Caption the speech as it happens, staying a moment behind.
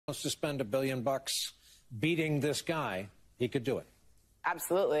wants to spend $1 billion beating this guy, he could do it.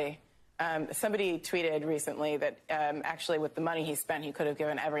 Absolutely. Somebody tweeted recently that actually with the money he spent, he could have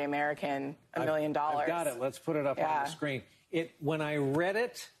given every American $1 million. I've got it. Let's put it up on the screen. When I read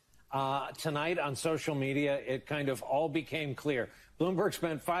it tonight on social media, it kind of all became clear. Bloomberg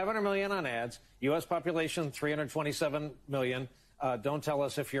spent $500 million on ads. U.S. population 327 million. Don't tell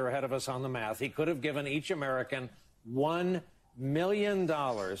us if you're ahead of us on the math. He could have given each American $1 million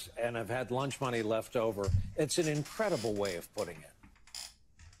and have had lunch money left over. It's an incredible way of putting it.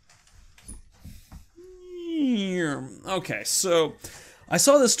 Okay, so I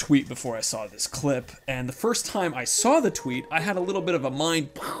saw this tweet before I saw this clip, and the first time I saw the tweet, I had a little bit of a mind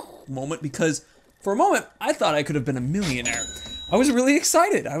moment because for a moment, I thought I could have been a millionaire. I was really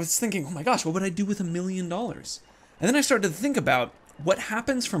excited. I was thinking, oh my gosh, what would I do with $1 million? And then I started to think about what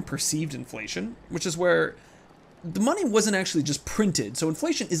happens from perceived inflation, which is where the money wasn't actually just printed. So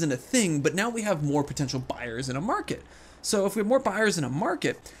inflation isn't a thing, but now we have more potential buyers in a market. So if we have more buyers in a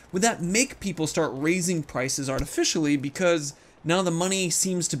market, would that make people start raising prices artificially because now the money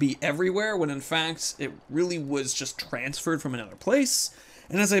seems to be everywhere when in fact it really was just transferred from another place?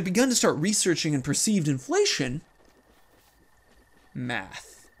 And as I begun to start researching in perceived inflation,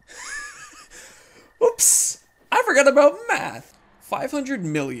 math. Oops, I forgot about math. 500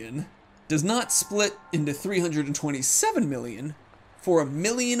 million does not split into 327 million for $1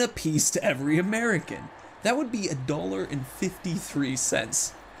 million apiece to every American. That would be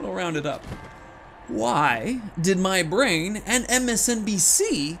 $1.53. We'll round it up. Why did my brain and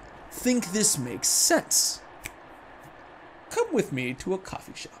MSNBC think this makes sense? Come with me to a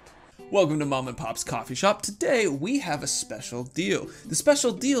coffee shop. Welcome to Mom and Pop's Coffee Shop. Today we have a special deal. The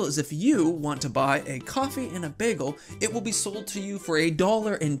special deal is if you want to buy a coffee and a bagel, it will be sold to you for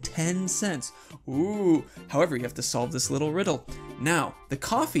 $1.10. Ooh, however, you have to solve this little riddle. Now, the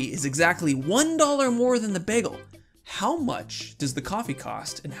coffee is exactly $1 more than the bagel. How much does the coffee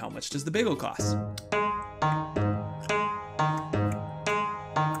cost and how much does the bagel cost?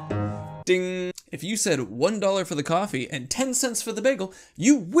 Ding! If you said $1 for the coffee and 10 cents for the bagel,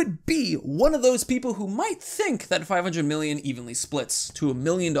 you would be one of those people who might think that 500 million evenly splits to $1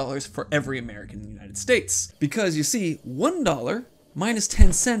 million for every American in the United States. Because you see, $1 minus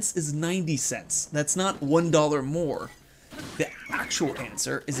 10 cents is 90 cents. That's not $1 more. The actual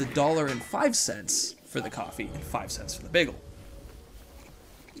answer is $1.05 for the coffee and 5 cents for the bagel.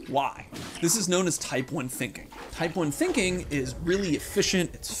 Why? This is known as type 1 thinking. Type 1 thinking is really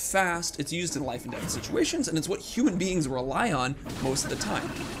efficient, it's fast, it's used in life and death situations, and it's what human beings rely on most of the time.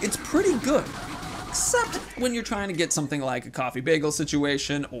 It's pretty good, except when you're trying to get something like a coffee bagel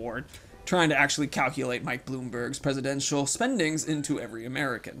situation or trying to actually calculate Mike Bloomberg's presidential spendings into every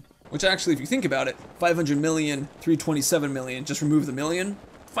American. Which actually, if you think about it, 500 million, 327 million, just remove the million,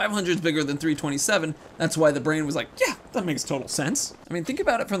 500 is bigger than 327. That's why the brain was like, yeah, that makes total sense. I mean, think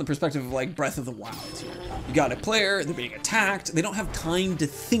about it from the perspective of like Breath of the Wild. You got a player, they're being attacked. They don't have time to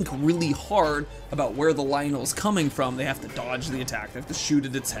think really hard about where the Lionel's coming from. They have to dodge the attack. They have to shoot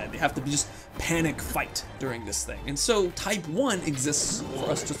at its head. They have to just panic fight during this thing. And so type 1 exists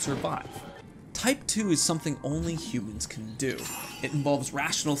for us to survive. Type 2 is something only humans can do. It involves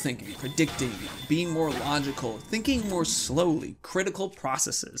rational thinking, predicting, being more logical, thinking more slowly, critical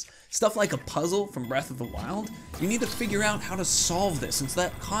processes. Stuff like a puzzle from Breath of the Wild, you need to figure out how to solve this, and so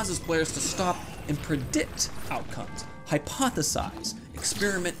that causes players to stop and predict outcomes, hypothesize,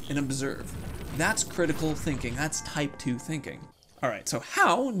 experiment, and observe. That's critical thinking, that's type 2 thinking. Alright, so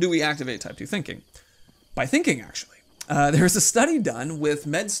how do we activate type 2 thinking? By thinking, actually. There's a study done with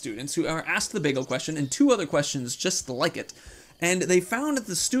med students who are asked the bagel question and 2 other questions just like it. And they found that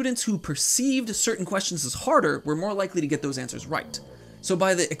the students who perceived certain questions as harder were more likely to get those answers right. So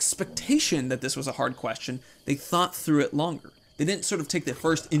by the expectation that this was a hard question, they thought through it longer. They didn't sort of take the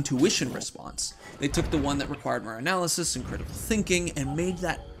first intuition response. They took the one that required more analysis and critical thinking and made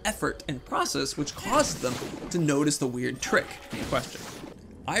that effort and process which caused them to notice the weird trick in the question.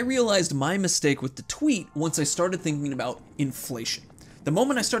 I realized my mistake with the tweet once I started thinking about inflation. The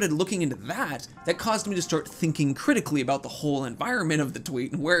moment I started looking into that caused me to start thinking critically about the whole environment of the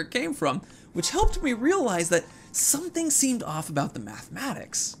tweet and where it came from, which helped me realize that something seemed off about the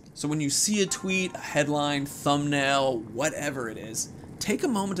mathematics. So when you see a tweet, a headline, thumbnail, whatever it is, take a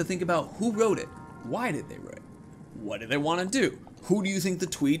moment to think about who wrote it, why did they write it, what do they want to do, who do you think the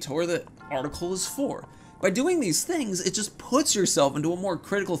tweet or the article is for. By doing these things, it just puts yourself into a more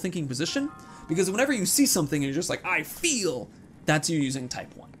critical thinking position, because whenever you see something and you're just like, I feel, that's you using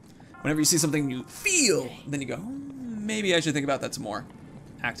type 1. Whenever you see something you feel, then you go, maybe I should think about that some more,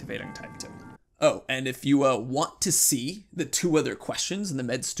 activating type 2. Oh, and if you want to see the 2 other questions in the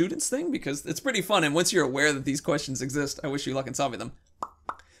med students thing, because it's pretty fun, and once you're aware that these questions exist, I wish you luck in solving them.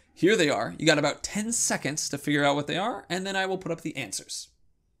 Here they are. You got about 10 seconds to figure out what they are, and then I will put up the answers.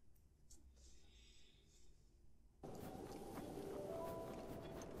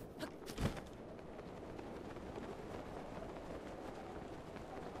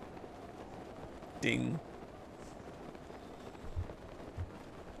 Ding.